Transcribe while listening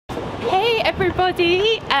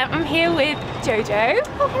everybody, I'm here with Jojo.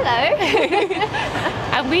 Oh, hello.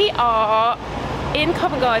 And we are in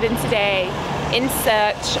Covent Garden today in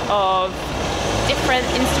search of different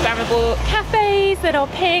Instagrammable cafes that are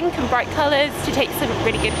pink and bright colours to take some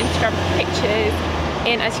really good Instagram pictures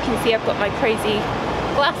in. As you can see, I've got my crazy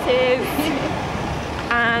glasses.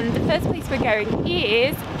 And the first place we're going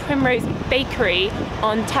is Primrose Bakery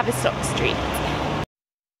on Tavistock Street.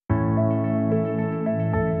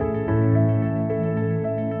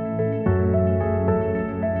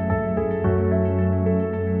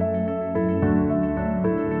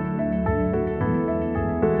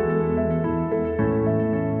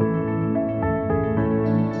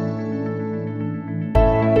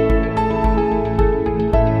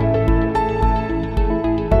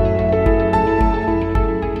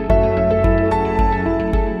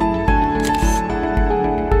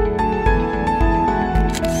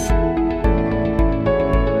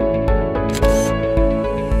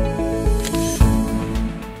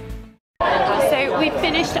 We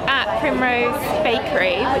finished at Primrose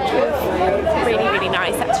Bakery, which was really, really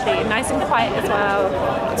nice actually, nice and quiet as well,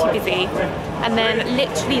 not too busy. And then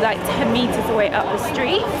literally like 10 metres away up the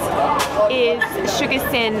street is Sugar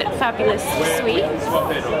Sin Fabulous Sweets,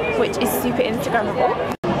 which is super Instagrammable.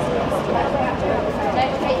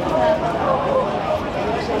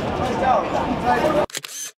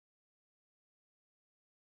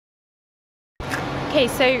 Okay,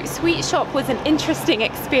 so Sweet Shop was an interesting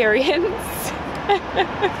experience.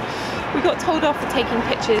 We got told off for taking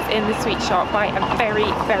pictures in the sweet shop by a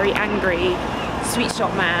very, very angry sweet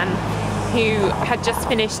shop man who had just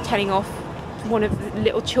finished telling off one of the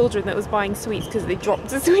little children that was buying sweets because they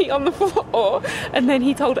dropped a sweet on the floor, and then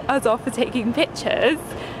he told us off for taking pictures.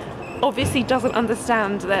 Obviously doesn't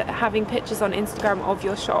understand that having pictures on Instagram of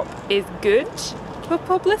your shop is good for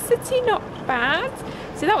publicity, not bad.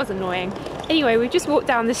 So that was annoying. Anyway, we've just walked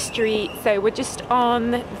down the street, so we're just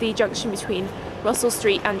on the junction between Russell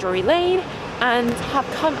Street and Drury Lane, and have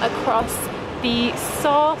come across the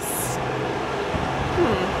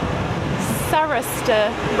Sarasta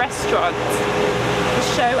restaurant to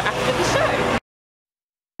show after the show.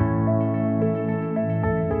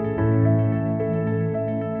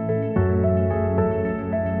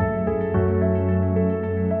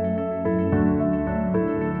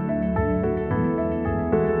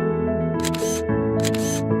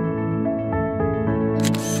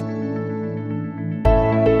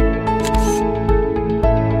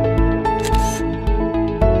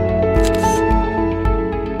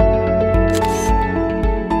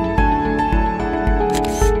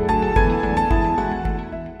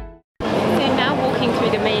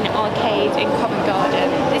 In Covent Garden.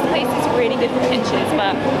 This place is really good for pictures,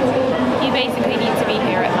 but you basically need to be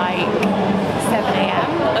here at like 7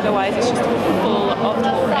 AM, otherwise it's just full of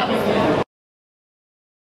tourists.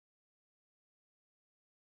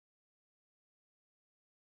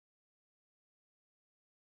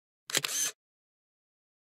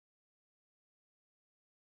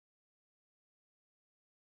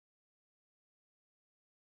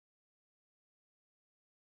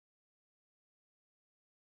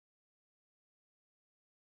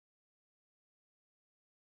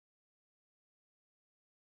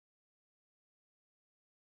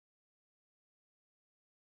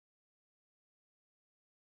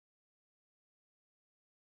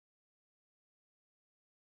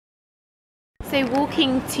 So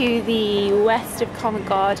walking to the west of Covent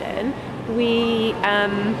Garden, we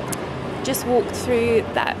just walked through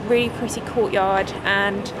that really pretty courtyard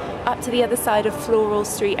and up to the other side of Floral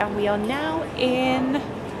Street, and we are now in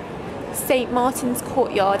St Martin's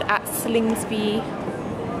Courtyard at Slingsby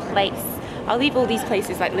Place. I'll leave all these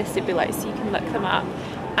places like listed below so you can look them up.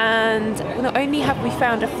 And not only have we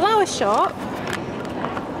found a flower shop,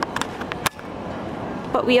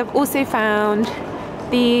 but we have also found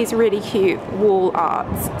these really cute wall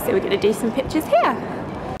arts, so we're going to do some pictures here.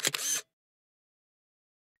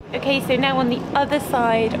 Okay, so now on the other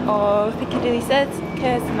side of Piccadilly Circus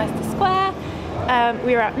and Leicester Square,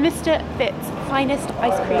 we're at Mr. Fitt's Finest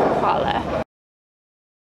Ice Cream Parlour.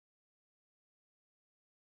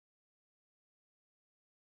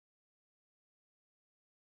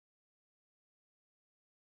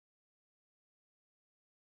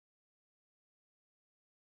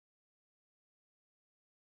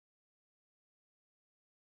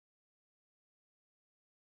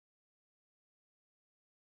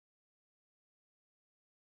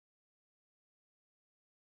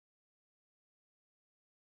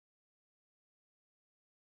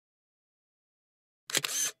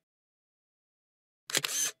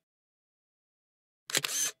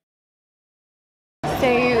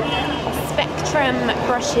 Spectrum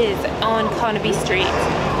brushes on Carnaby Street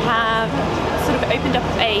have sort of opened up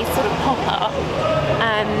a sort of pop-up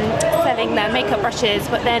selling their makeup brushes,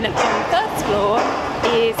 but then on the first floor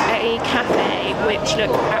is a cafe which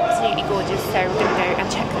looks absolutely gorgeous, so we're going to go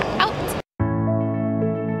and check that out.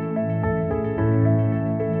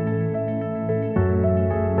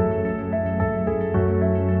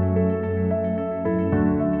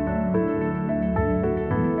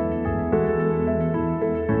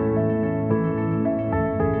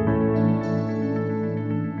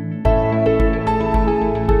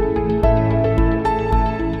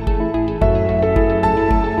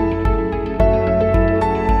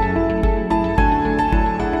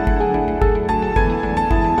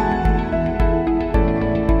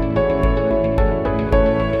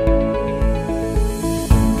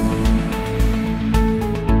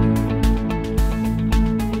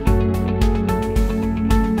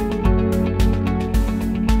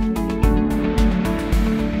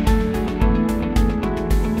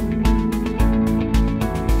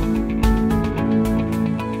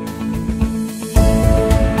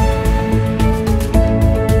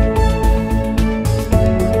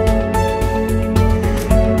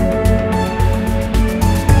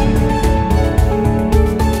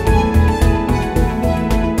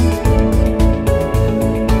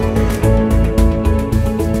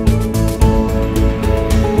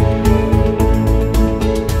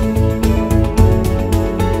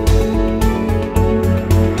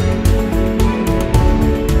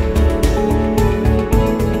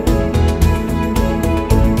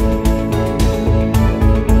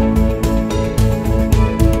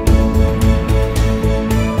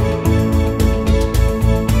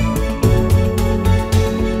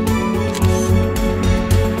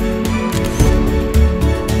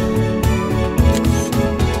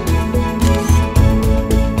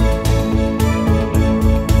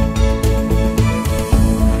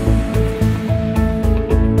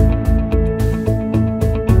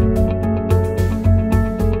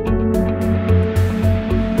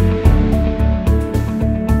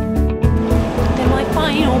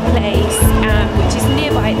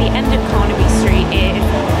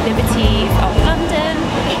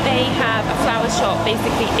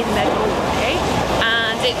 Basically in their doorway,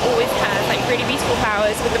 and it always has like really beautiful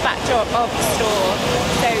flowers with the backdrop of the store,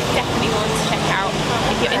 so definitely one to check out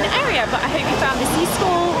if you're in the area. But I hope you found this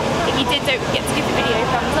useful. If you did, don't forget to give the video a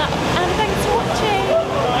thumbs up, and thanks for watching.